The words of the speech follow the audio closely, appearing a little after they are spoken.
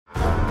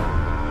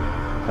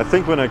I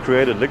think when I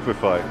created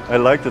Liquify, I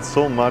liked it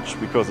so much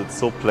because it's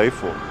so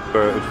playful.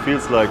 It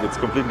feels like it's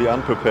completely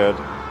unprepared,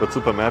 but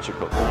super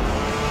magical.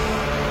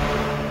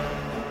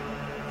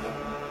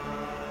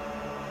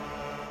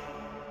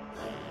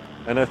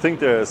 And I think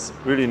there's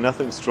really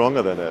nothing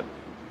stronger than that.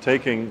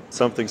 Taking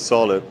something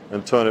solid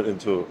and turn it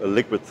into a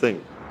liquid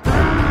thing.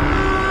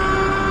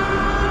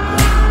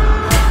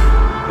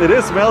 It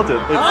is melted.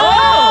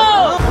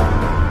 Oh!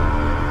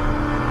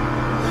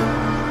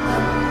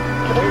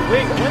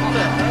 Wait, what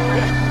the hell?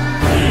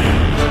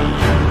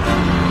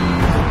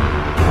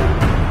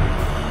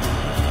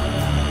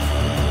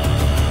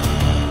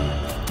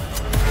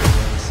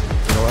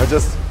 You know,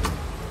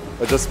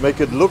 I just make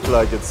it look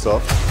like it's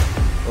soft.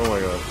 Oh my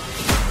god.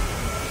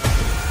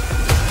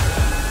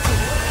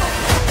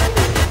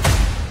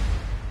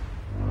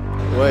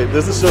 Wait,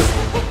 this is just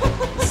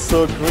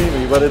so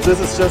creamy, but this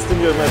is just in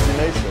your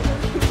imagination.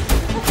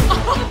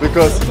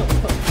 Because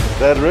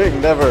that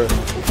ring never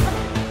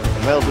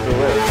melted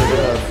away.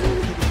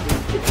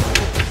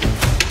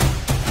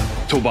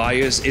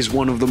 Tobias is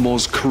one of the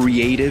most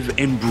creative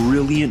and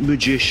brilliant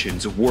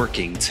magicians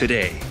working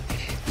today.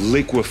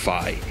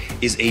 Liquify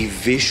is a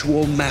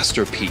visual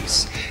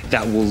masterpiece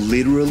that will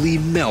literally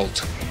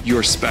melt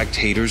your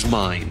spectators'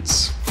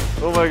 minds.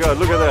 Oh my god,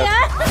 look at that.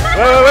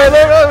 Wait,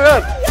 look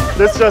at that.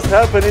 This just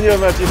happened in your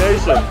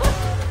imagination.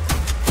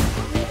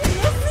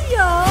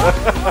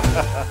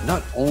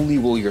 Not only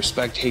will your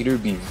spectator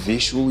be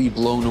visually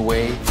blown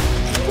away,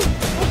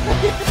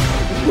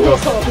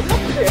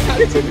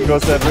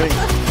 because that ring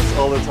is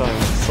all the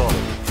time solid,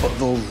 but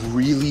they'll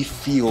really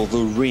feel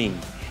the ring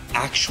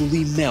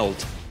actually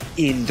melt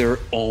in their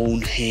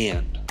own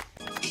hand.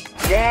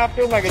 Yeah, I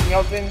feel like it's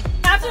melting.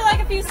 After like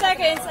a few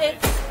seconds, it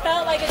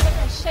felt like a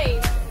different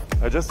shape.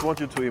 I just want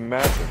you to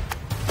imagine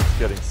it's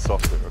getting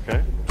softer,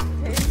 okay?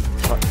 When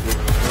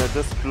I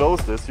just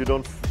close this, you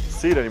don't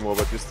see it anymore,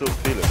 but you still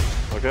feel it,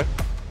 okay?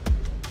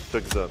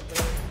 Check this out.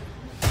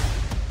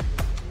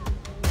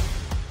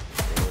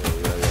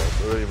 Yeah,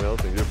 it's already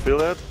melting. You feel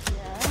that?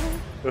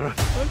 Yeah.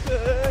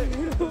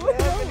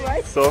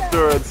 Okay.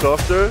 Softer and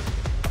softer.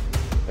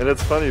 And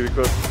it's funny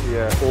because,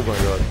 yeah, oh my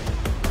god.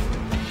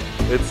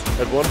 It's,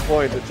 at one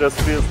point, it just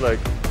feels like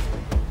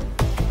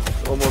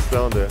it's almost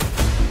down there.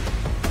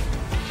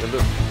 And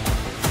look.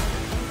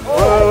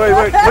 Oh,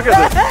 wait, look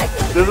at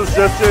this. This is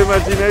just your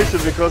imagination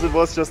because it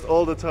was just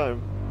all the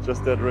time.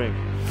 Just that ring.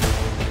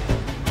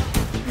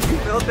 You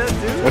felt that too?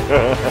 What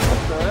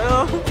the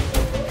hell?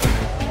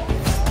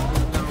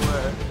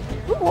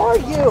 Who are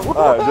you?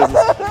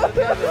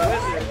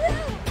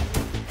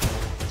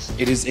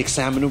 It is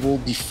examinable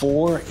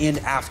before and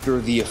after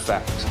the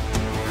effect.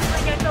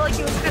 Like I felt like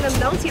it was kind of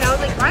melting. I was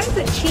like, why is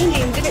it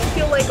changing? It didn't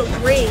feel like a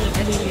ring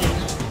anymore.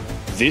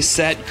 This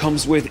set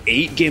comes with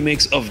 8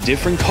 gimmicks of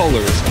different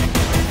colors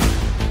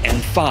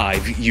and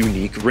 5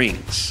 unique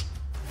rings.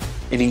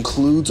 It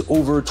includes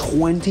over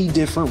 20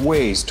 different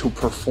ways to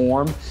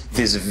perform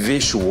this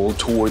visual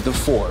toward the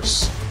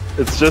force.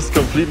 It's just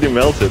completely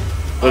melted,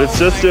 but it's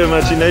just your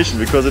imagination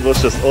because it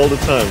was just all the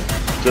time,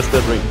 just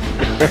that ring.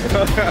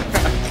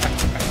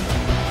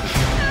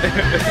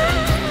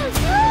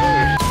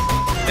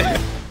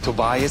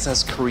 Tobias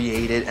has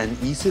created an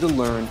easy to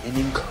learn and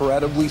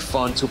incredibly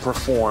fun to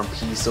perform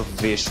piece of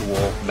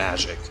visual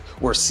magic,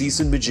 where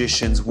seasoned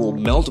magicians will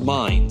melt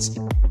minds.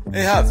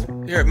 Hey, Hav,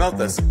 here, melt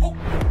this.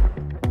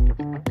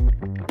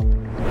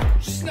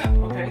 Snap,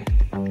 okay.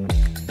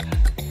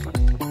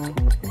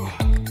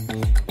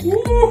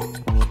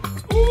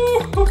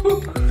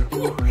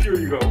 Here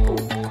you go.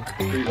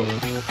 Here you go.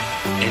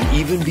 And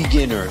even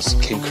beginners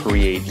can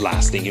create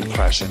lasting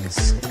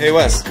impressions. Hey,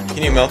 Wes,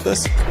 can you melt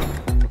this?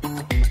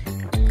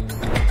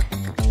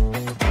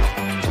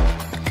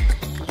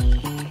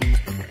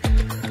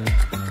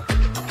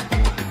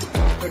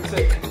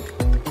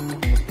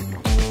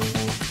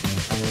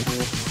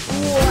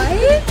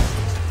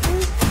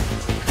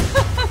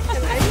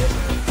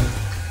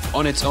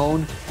 On its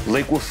own,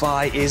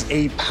 Liquify is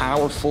a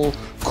powerful,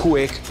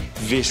 quick,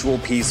 visual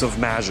piece of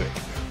magic.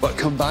 But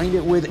combine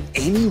it with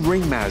any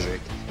ring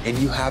magic, and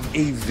you have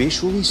a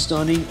visually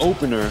stunning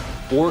opener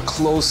or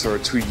closer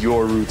to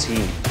your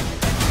routine.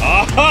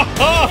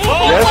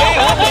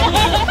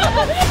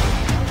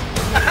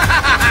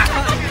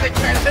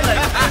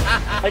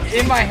 Like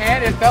in my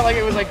hand, it felt like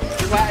it was like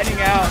flattening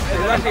out. Is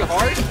it actually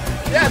hard?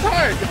 Yeah, it's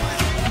hard.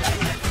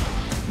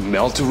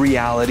 Melt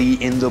reality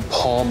in the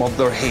palm of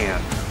their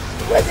hand.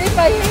 What's in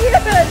my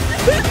hand?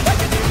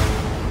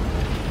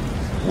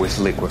 With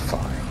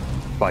Liquify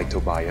by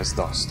Tobias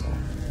Dosto.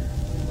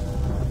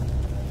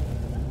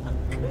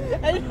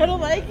 I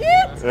don't like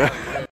it.